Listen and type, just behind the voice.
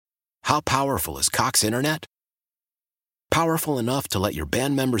How powerful is Cox Internet? Powerful enough to let your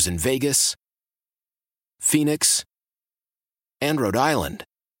band members in Vegas, Phoenix, and Rhode Island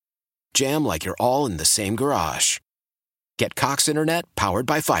jam like you're all in the same garage. Get Cox Internet powered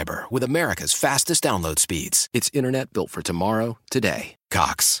by fiber with America's fastest download speeds. It's internet built for tomorrow, today.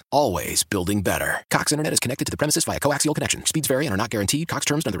 Cox, always building better. Cox Internet is connected to the premises via coaxial connection. Speeds vary and are not guaranteed. Cox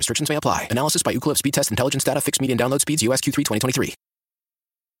terms and other restrictions may apply. Analysis by Ookla Speed Test Intelligence Data. Fixed median download speeds. US Q3 2023.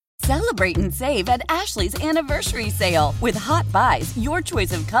 Celebrate and save at Ashley's Anniversary Sale. With Hot Buys, your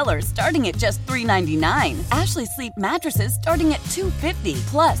choice of colors starting at just $3.99. Ashley Sleep mattresses starting at $2.50.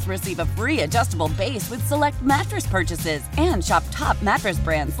 Plus, receive a free adjustable base with select mattress purchases. And shop top mattress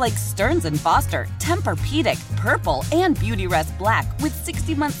brands like Stearns & Foster, Tempur-Pedic, Purple, and Beautyrest Black with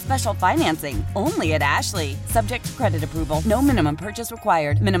 60-month special financing. Only at Ashley. Subject to credit approval. No minimum purchase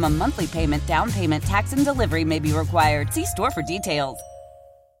required. Minimum monthly payment, down payment, tax, and delivery may be required. See store for details.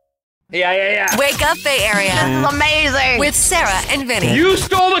 Yeah. Wake up, Bay Area. This is amazing. With Sarah and Vinny. You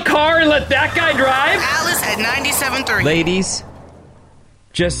stole the car and let that guy drive? Alice at 97.3. Ladies,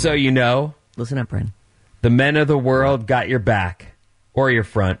 just so you know, listen up, Bryn. The men of the world got your back or your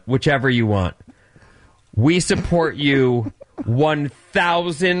front, whichever you want. We support you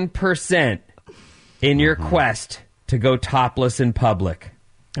 1,000% in your quest to go topless in public.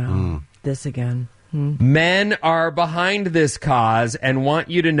 This again. Men are behind this cause and want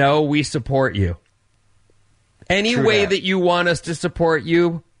you to know we support you. Any way that you want us to support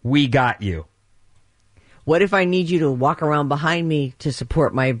you, we got you. What if I need you to walk around behind me to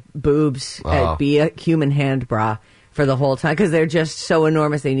support my boobs and be a human hand bra for the whole time? Because they're just so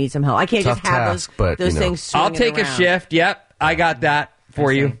enormous, they need some help. I can't Tough just have task, but, those you know. things I'll swinging take around. a shift. Yep, I got that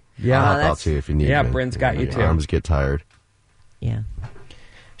for you. Yeah, I'll help out too if you need Yeah, me. Bryn's got you Your too. arms get tired. Yeah.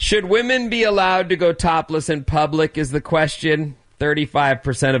 Should women be allowed to go topless in public is the question.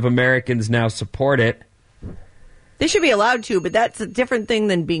 35% of Americans now support it. They should be allowed to, but that's a different thing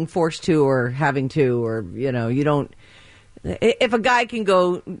than being forced to or having to, or, you know, you don't. If a guy can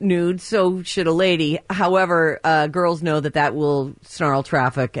go nude, so should a lady. However, girls know that will snarl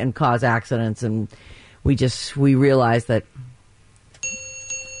traffic and cause accidents, and we realize that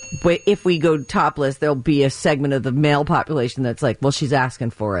if we go topless, there'll be a segment of the male population that's like, well, she's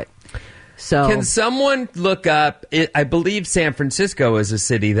asking for it. So, can someone look up? I believe San Francisco is a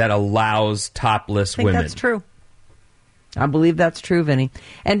city that allows topless women. That's true. I believe that's true, Vinny.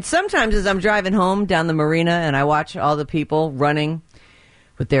 And sometimes as I'm driving home down the marina and I watch all the people running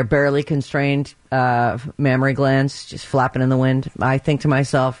with their barely constrained mammary glands just flapping in the wind, I think to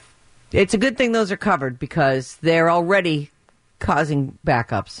myself, it's a good thing those are covered because they're already causing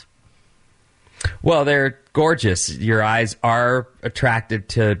backups. Well, they're gorgeous. Your eyes are attracted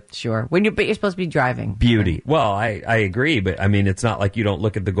to but you're supposed to be driving beauty. Right? Well, I agree, but I mean, it's not like you don't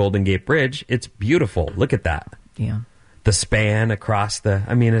look at the Golden Gate Bridge. It's beautiful. Look at that. Yeah. The span across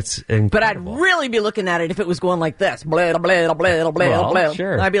it's incredible. But I'd really be looking at it if it was going like this. Blah, blah, blah, blah, blah, blah.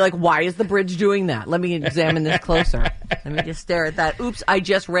 Sure. I'd be like, why is the bridge doing that? Let me examine this closer. Let me just stare at that. Oops, I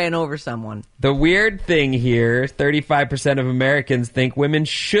just ran over someone. The weird thing here, 35% of Americans think women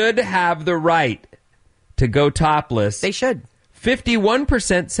should have the right to go topless. They should.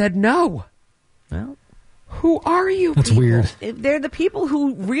 51% said no. Well, who are you? That's people? weird. They're the people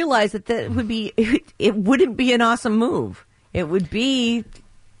who realize that would be. It wouldn't be an awesome move. It would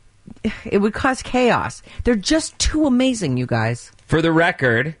cause chaos. They're just too amazing, you guys. For the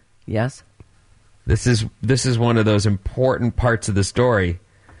record, yes, this is one of those important parts of the story.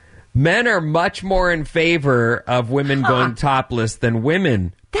 Men are much more in favor of women going topless than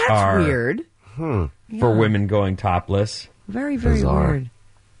women are. That's weird. For women going topless. Very, very Bizarre. weird.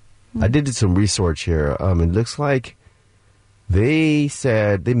 I did some research here. It looks like they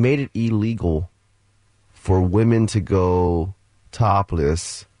said they made it illegal for women to go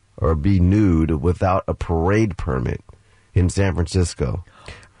topless or be nude without a parade permit in San Francisco.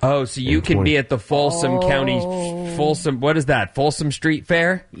 Oh, so you can be at the Folsom County, what is that? Folsom Street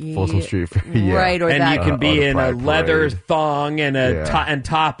Fair? Folsom Street Fair, yeah. Right, or and that. you can be in a Pride leather Parade. thong and and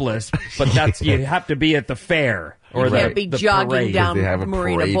topless, but you have to be at the fair or You can't be the jogging parade. down They have a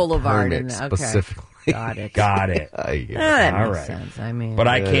Marina parade Boulevard. permit Okay. specifically. Got it. Got it. That All makes right. sense. I mean, But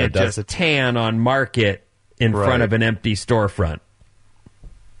I Yeah, can't that's just tan on Market in front of an empty storefront.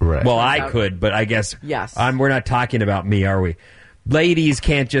 Right. Well, I could, but I guess Yes. we're not talking about me, are we? Ladies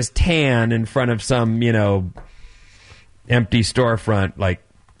can't just tan in front of some, empty storefront, like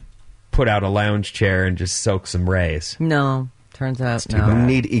put out a lounge chair and just soak some rays. no. Turns out, We no.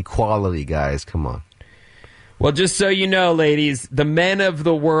 need equality, guys. Come on. Well, just so you know, ladies, the men of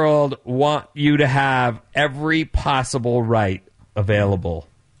the world want you to have every possible right available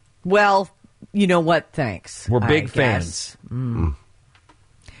Well, you know what? Thanks. We're big I fans. guess.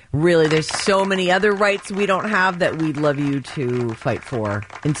 Really, there's so many other rights we don't have that we'd love you to fight for.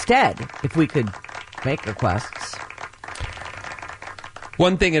 Instead, if we could make requests.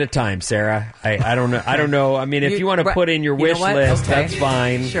 One thing at a time, Sarah. I don't know. I don't know. I mean, if you want to put in your wish list, Okay. that's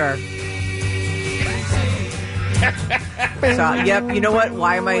fine. Sure. So, yep. You know what?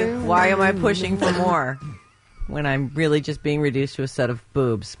 Why am I pushing for more when I'm really just being reduced to a set of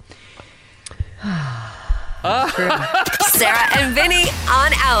boobs? Sarah and Vinny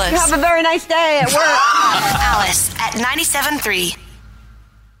on Alice. Have a very nice day at work. Alice at 97.3.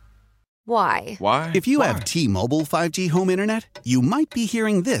 Why? Why? If you have T-Mobile 5G home internet, you might be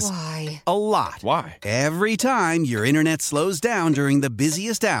hearing this Why? a lot. Why? Every time your internet slows down during the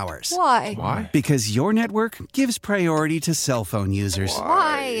busiest hours. Why? Why? Because your network gives priority to cell phone users.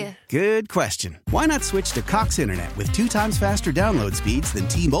 Why? Good question. Why not switch to Cox Internet with 2 times faster download speeds than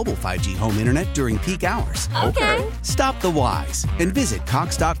T-Mobile 5G home internet during peak hours? Okay. Stop the whys and visit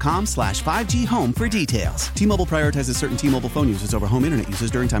cox.com/5G home for details. T-Mobile prioritizes certain T-Mobile phone users over home internet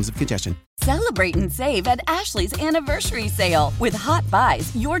users during times of congestion. Celebrate and save at Ashley's Anniversary Sale. With Hot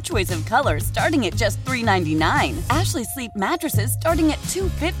Buys, your choice of colors starting at just $3.99. Ashley Sleep mattresses starting at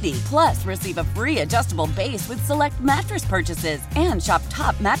 $2.50. Plus, receive a free adjustable base with select mattress purchases. And shop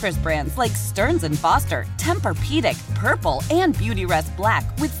top mattress brands like Stearns & Foster, Tempur-Pedic, Purple, and Beautyrest Black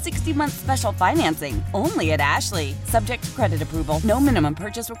with 60-month special financing. Only at Ashley. Subject to credit approval. No minimum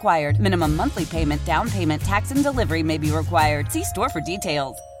purchase required. Minimum monthly payment, down payment, tax, and delivery may be required. See store for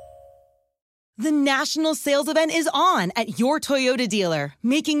details. The national sales event is on at your Toyota dealer,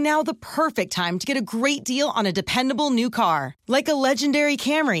 making now the perfect time to get a great deal on a dependable new car. Like a legendary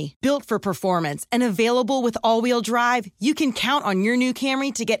Camry, built for performance and available with all-wheel drive, you can count on your new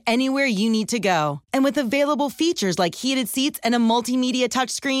Camry to get anywhere you need to go. And with available features like heated seats and a multimedia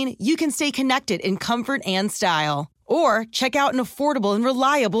touchscreen, you can stay connected in comfort and style. Or check out an affordable and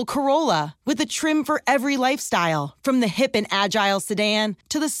reliable Corolla with a trim for every lifestyle, from the hip and agile sedan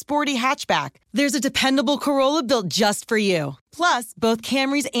to the sporty hatchback. There's a dependable Corolla built just for you. Plus, both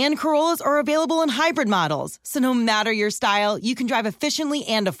Camrys and Corollas are available in hybrid models, so no matter your style, you can drive efficiently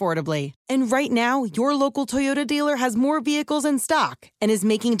and affordably. And right now, your local Toyota dealer has more vehicles in stock and is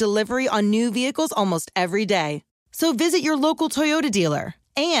making delivery on new vehicles almost every day. So visit your local Toyota dealer.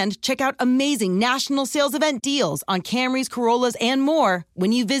 And check out amazing national sales event deals on Camrys, Corollas, and more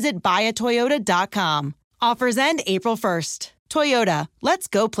when you visit buyatoyota.com. Offers end April 1st. Toyota, let's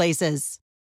go places.